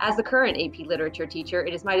 As the current AP Literature teacher,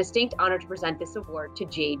 it is my distinct honor to present this award to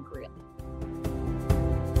Jade Greeley.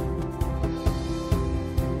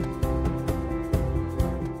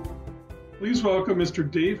 Please welcome Mr.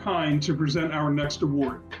 Dave Hine to present our next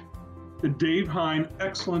award, the Dave Hine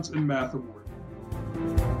Excellence in Math Award.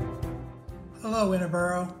 Hello,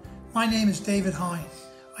 Interboro. My name is David Hine.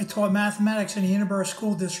 I taught mathematics in the Interboro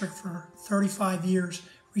School District for 35 years,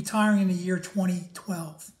 retiring in the year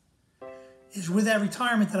 2012. It is with that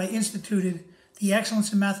retirement that I instituted the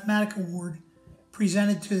Excellence in Mathematics Award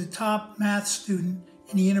presented to the top math student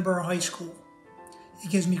in the Interboro High School. It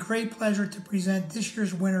gives me great pleasure to present this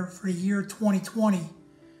year's winner for the year 2020,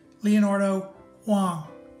 Leonardo Wang.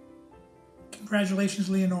 Congratulations,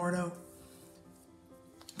 Leonardo.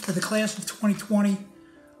 For the class of 2020,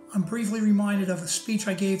 I'm briefly reminded of a speech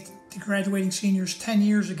I gave to graduating seniors 10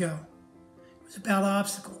 years ago. It was about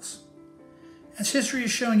obstacles. As history has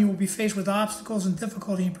shown, you will be faced with obstacles and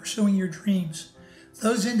difficulty in pursuing your dreams.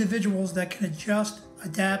 Those individuals that can adjust,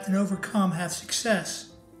 adapt, and overcome have success.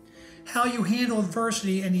 How you handle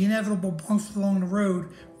adversity and the inevitable bumps along the road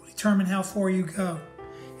will determine how far you go.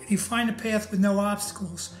 If you find a path with no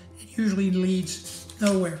obstacles, it usually leads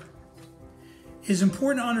nowhere. It is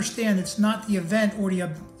important to understand it's not the event or the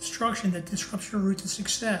obstruction that disrupts your route to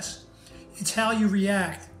success. It's how you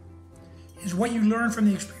react. It is what you learn from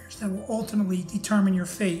the experience that will ultimately determine your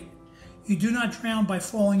fate. You do not drown by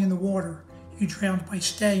falling in the water. You drown by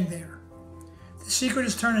staying there. The secret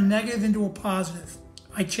is turning a negative into a positive.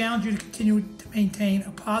 I challenge you to continue to maintain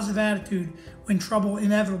a positive attitude when trouble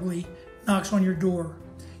inevitably knocks on your door.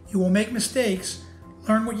 You will make mistakes,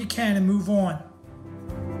 learn what you can, and move on.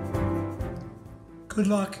 Good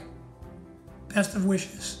luck. Best of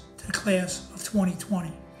wishes to the class of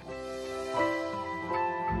 2020.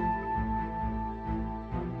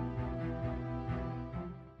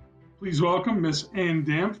 Please welcome Ms. Ann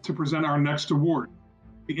Damp to present our next award,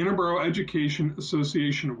 the Interboro Education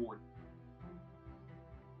Association Award.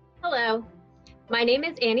 Hello, my name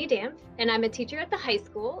is Annie Damp, and I'm a teacher at the high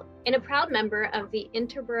school and a proud member of the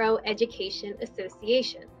Interboro Education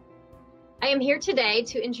Association. I am here today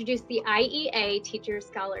to introduce the IEA Teacher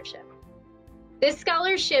Scholarship. This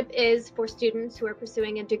scholarship is for students who are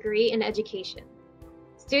pursuing a degree in education.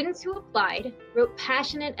 Students who applied wrote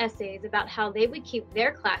passionate essays about how they would keep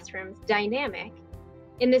their classrooms dynamic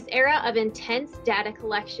in this era of intense data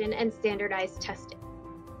collection and standardized testing.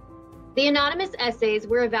 The anonymous essays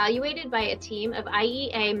were evaluated by a team of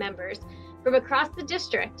IEA members from across the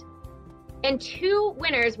district, and 2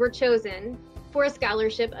 winners were chosen for a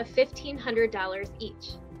scholarship of $1,500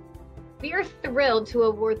 each. We are thrilled to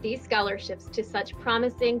award these scholarships to such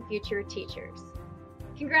promising future teachers.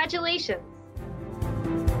 Congratulations!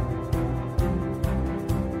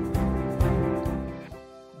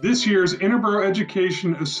 This year's Interboro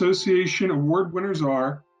Education Association Award winners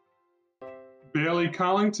are Bailey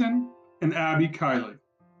Collington and Abby Kiley.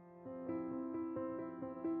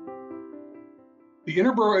 The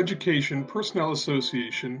Interboro Education Personnel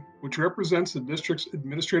Association, which represents the district's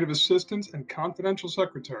administrative assistants and confidential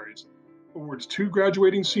secretaries, awards 2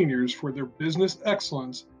 graduating seniors for their business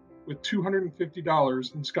excellence with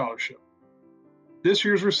 $250 in scholarship. This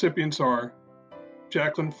year's recipients are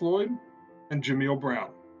Jacqueline Floyd and Jameel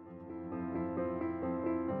Brown.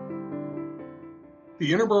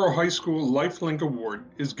 The Interboro High School LifeLink Award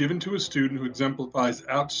is given to a student who exemplifies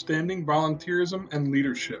outstanding volunteerism and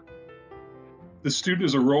leadership. The student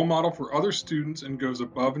is a role model for other students and goes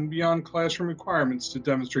above and beyond classroom requirements to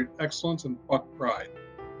demonstrate excellence and Buck pride.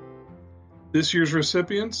 This year's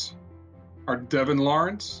recipients are Devin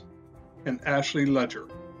Lawrence and Ashley Ledger.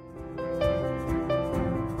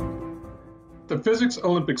 The Physics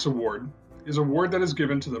Olympics Award is an award that is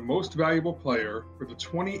given to the most valuable player for the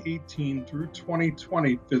 2018 through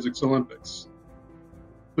 2020 Physics Olympics.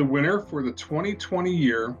 The winner for the 2020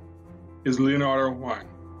 year is Leonardo Wang.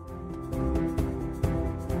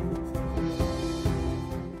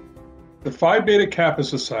 The Phi Beta Kappa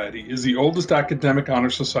Society is the oldest academic honor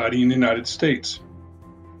society in the United States.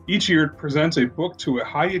 Each year it presents a book to a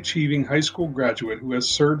high-achieving high school graduate who has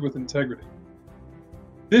served with integrity.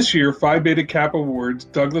 This year, Phi Beta Kappa awards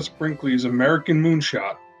Douglas Brinkley's American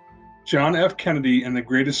Moonshot, John F. Kennedy and the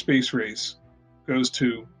Greatest Space Race goes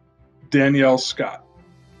to Danielle Scott.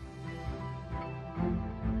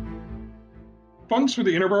 Funds for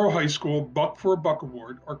the Interboro High School Buck for a Buck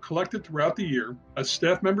Award are collected throughout the year as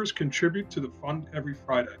staff members contribute to the fund every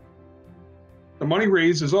Friday. The money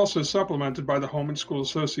raised is also supplemented by the Home and School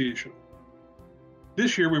Association.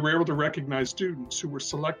 This year we were able to recognize students who were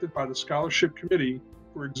selected by the scholarship committee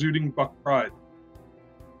for exuding Buck pride.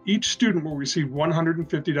 Each student will receive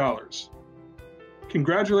 $150.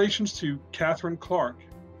 Congratulations to Catherine Clark,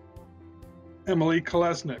 Emily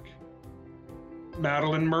Kolesnik,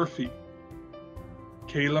 Madeline Murphy,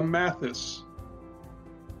 Kayla Mathis,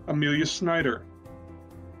 Amelia Snyder,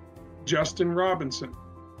 Justin Robinson,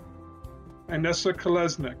 Inessa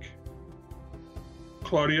Kolesnik,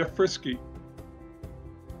 Claudia Frisky,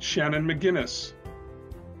 Shannon McGinnis,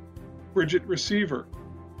 Bridget Receiver,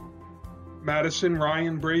 Madison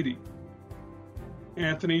Ryan Brady,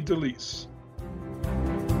 Anthony DeLeese.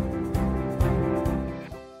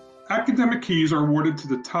 Academic keys are awarded to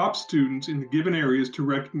the top students in the given areas to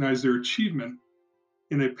recognize their achievement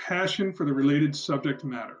in a passion for the related subject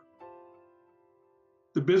matter.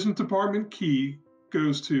 The business department key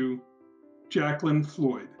goes to Jacqueline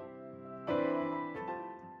Floyd.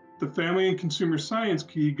 The family and consumer science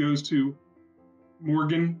key goes to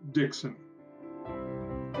Morgan Dixon.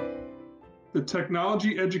 The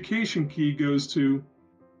technology education key goes to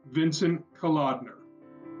Vincent Kolodner.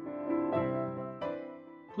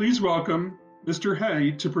 Please welcome Mr.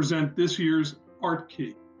 Hay to present this year's art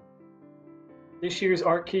key. This year's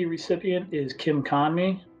art key recipient is Kim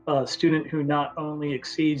Conmey, a student who not only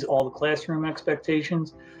exceeds all the classroom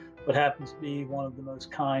expectations, but happens to be one of the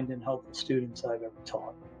most kind and helpful students I've ever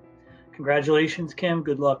taught. Congratulations, Kim.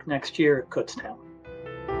 Good luck next year at Kutztown.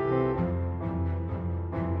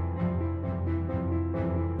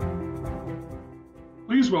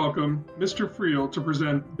 Please welcome Mr. Friel to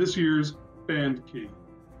present this year's band key.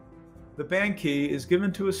 The band key is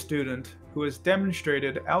given to a student who has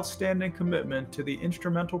demonstrated outstanding commitment to the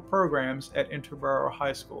instrumental programs at Interboro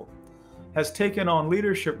High School, has taken on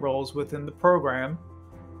leadership roles within the program,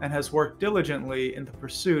 and has worked diligently in the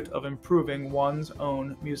pursuit of improving one's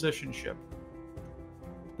own musicianship.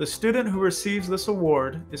 The student who receives this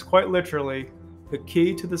award is quite literally the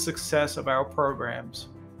key to the success of our programs.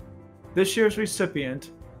 This year's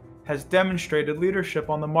recipient has demonstrated leadership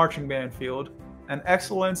on the marching band field and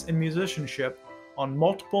excellence in musicianship on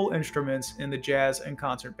multiple instruments in the jazz and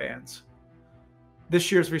concert bands.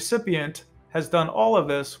 This year's recipient has done all of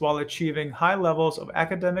this while achieving high levels of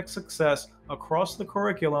academic success across the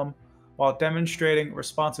curriculum while demonstrating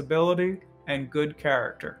responsibility and good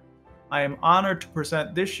character. I am honored to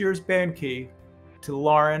present this year's band key to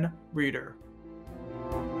Lauren Reeder.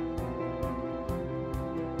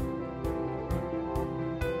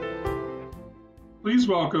 Please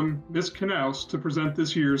welcome Ms. Knaus to present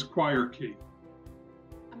this year's choir key.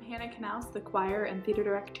 I'm Hannah Knaus, the choir and theater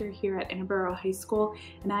director here at Interboro High School,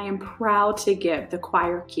 and I am proud to give the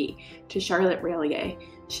choir key to Charlotte Railier.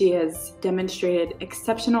 She has demonstrated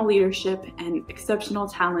exceptional leadership and exceptional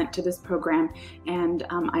talent to this program, and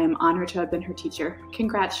I am honored to have been her teacher.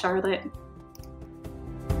 Congrats, Charlotte.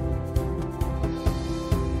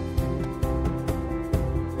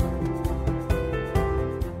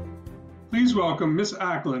 Please welcome Ms.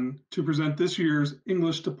 Ackland to present this year's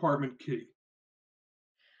English Department key.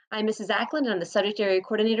 I'm Mrs. Ackland, and I'm the subject area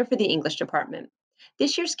coordinator for the English department.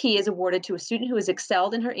 This year's key is awarded to a student who has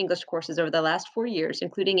excelled in her English courses over the last 4 years,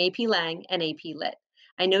 including AP Lang and AP Lit.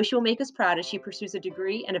 I know she will make us proud as she pursues a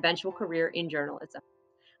degree and eventual career in journalism.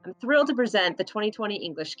 I'm thrilled to present the 2020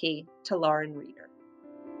 English key to Lauren Reeder.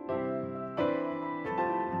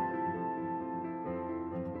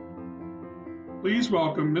 Please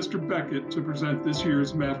welcome Mr. Beckett to present this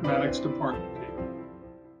year's Mathematics Department Key.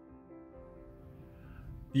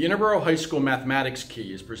 The Interboro High School Mathematics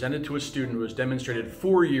Key is presented to a student who has demonstrated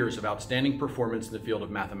 4 years of outstanding performance in the field of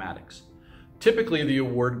mathematics. Typically, the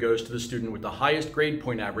award goes to the student with the highest grade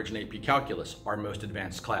point average in AP Calculus, our most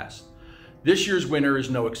advanced class. This year's winner is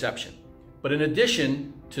no exception. But in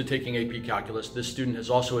addition to taking AP Calculus, this student has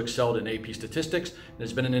also excelled in AP Statistics and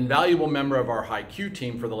has been an invaluable member of our High Q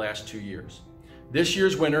team for the last 2 years. This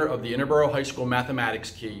year's winner of the Interboro High School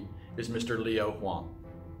Mathematics Key is Mr. Leo Huang.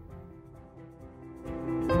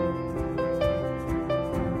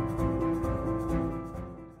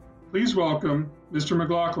 Please welcome Mr.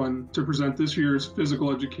 McLaughlin to present this year's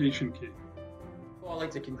Physical Education Key. I'd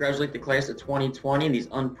like to congratulate the class of 2020 in these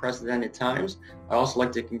unprecedented times. I'd also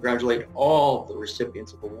like to congratulate all the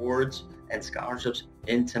recipients of awards and scholarships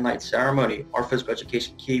in tonight's ceremony. Our Physical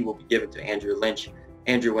Education Key will be given to Andrew Lynch.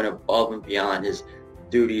 Andrew went above and beyond his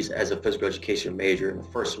duties as a physical education major in the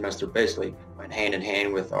first semester, basically went hand in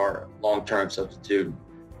hand with our long-term substitute,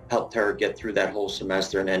 helped her get through that whole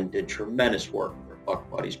semester, and then did tremendous work with our Buck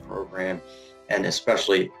Buddies program, and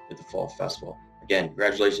especially with the Fall Festival. Again,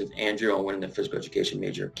 congratulations, Andrew, on winning the Physical Education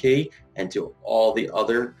Major Key, and to all the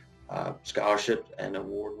other scholarship and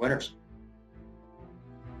award winners.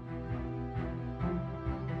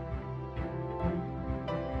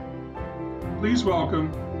 Please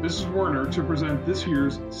welcome Mrs. Werner to present this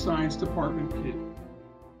year's Science Department Key.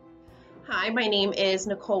 Hi, my name is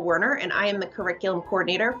Nicole Werner, and I am the Curriculum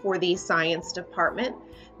Coordinator for the Science Department.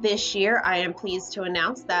 This year, I am pleased to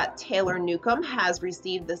announce that Taylor Newcomb has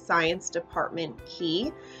received the Science Department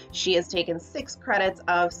Key. She has taken 6 credits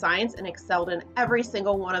of science and excelled in every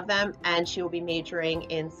single one of them, and she will be majoring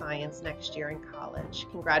in science next year in college.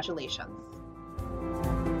 Congratulations.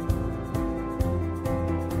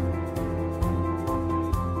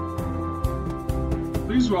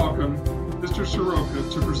 Please welcome Mr. Soroka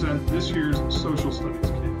to present this year's Social Studies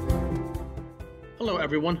Key. Hello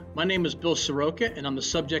everyone, my name is Bill Soroka and I'm the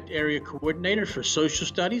Subject Area Coordinator for Social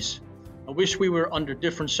Studies. I wish we were under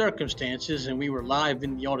different circumstances and we were live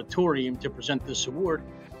in the auditorium to present this award,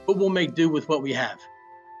 but we'll make do with what we have.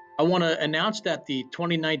 I want to announce that the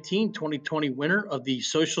 2019-2020 winner of the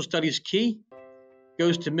Social Studies Key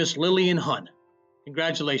goes to Miss Lillian Hunn.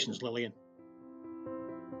 Congratulations, Lillian.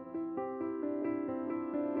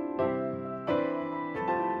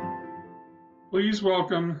 Please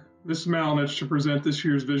welcome Ms. Malinich to present this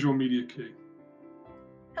year's Visual Media Key.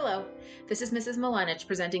 Hello, this is Mrs. Malinich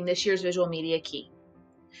presenting this year's Visual Media Key.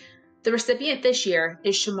 The recipient this year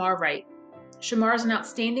is Shamar Wright. Shamar is an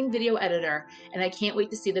outstanding video editor, and I can't wait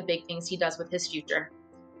to see the big things he does with his future.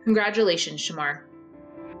 Congratulations, Shamar.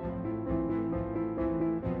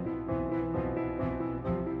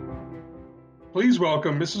 Please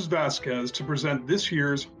welcome Mrs. Vasquez to present this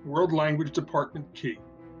year's World Language Department Key.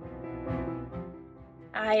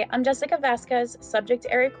 Hi, I'm Jessica Vasquez, Subject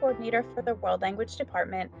Area Coordinator for the World Language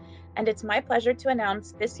Department, and it's my pleasure to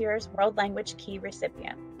announce this year's World Language Key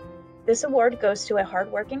recipient. This award goes to a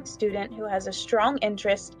hardworking student who has a strong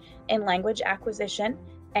interest in language acquisition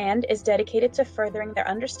and is dedicated to furthering their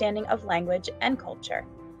understanding of language and culture.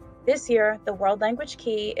 This year, the World Language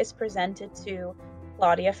Key is presented to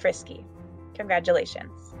Claudia Frisky.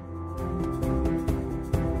 Congratulations.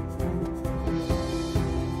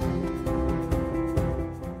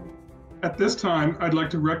 At this time, I'd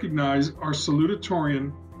like to recognize our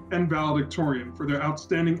salutatorian and valedictorian for their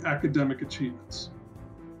outstanding academic achievements.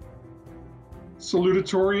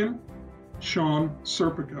 Salutatorian, Sean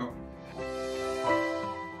Serpico.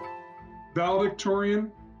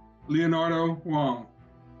 Valedictorian, Leonardo Wang.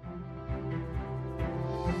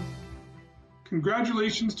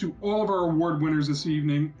 Congratulations to all of our award winners this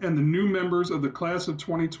evening and the new members of the Class of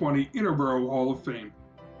 2020 Interboro Hall of Fame.